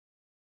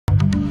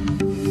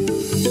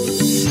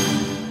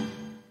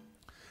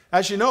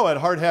As you know, at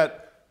Hard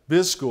Hat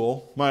Biz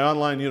School, my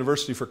online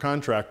university for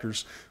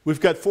contractors, we've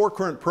got 4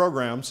 current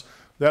programs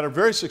that are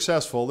very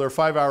successful. They're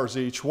 5 hours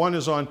each. One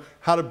is on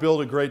how to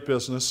build a great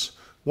business.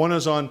 One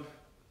is on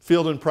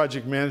field and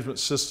project management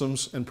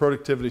systems and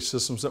productivity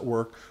systems that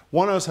work.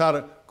 One is how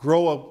to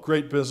grow a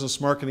great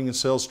business, marketing and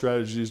sales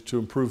strategies to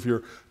improve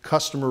your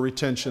customer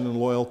retention and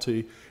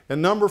loyalty.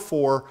 And number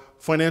 4,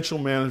 Financial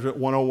Management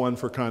 101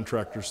 for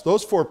contractors.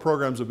 Those 4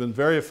 programs have been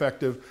very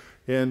effective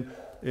and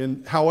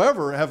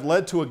however, have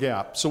led to a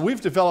gap. So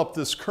we've developed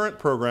this current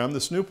program,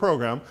 this new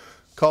program,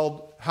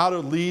 called How to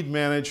Lead,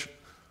 Manage,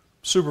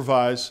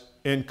 Supervise,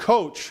 and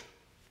Coach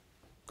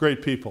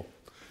Great People,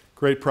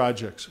 great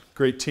projects,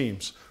 great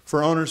teams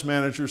for owners,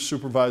 managers,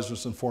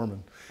 supervisors, and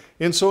foremen.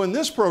 And so in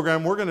this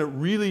program, we're going to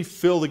really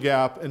fill the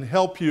gap and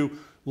help you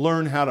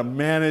learn how to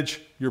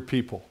manage your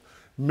people,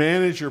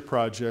 manage your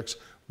projects,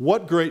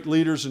 what great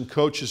leaders and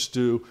coaches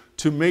do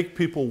to make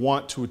people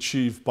want to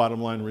achieve bottom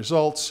line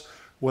results,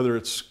 whether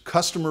it's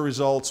customer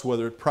results,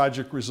 whether it's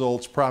project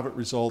results, profit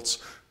results,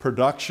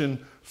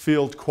 production,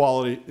 field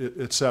quality,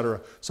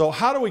 etc. So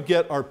how do we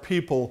get our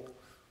people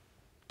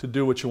to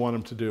do what you want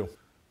them to do?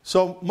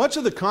 So much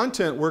of the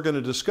content we're going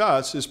to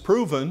discuss is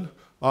proven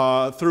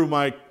through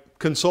my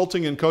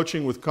consulting and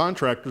coaching with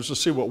contractors to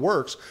see what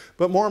works,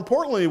 but more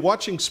importantly,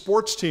 watching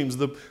sports teams,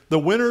 the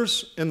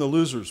winners and the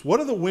losers. What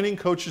do the winning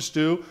coaches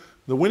do?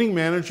 The winning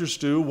managers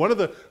do? What do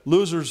the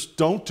losers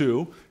don't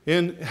do?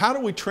 And how do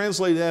we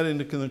translate that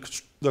into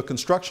the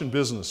construction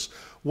business?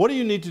 What do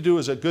you need to do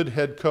as a good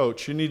head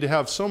coach? You need to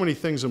have so many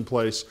things in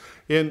place.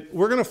 And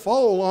we're going to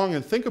follow along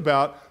and think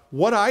about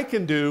what I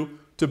can do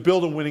to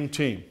build a winning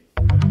team.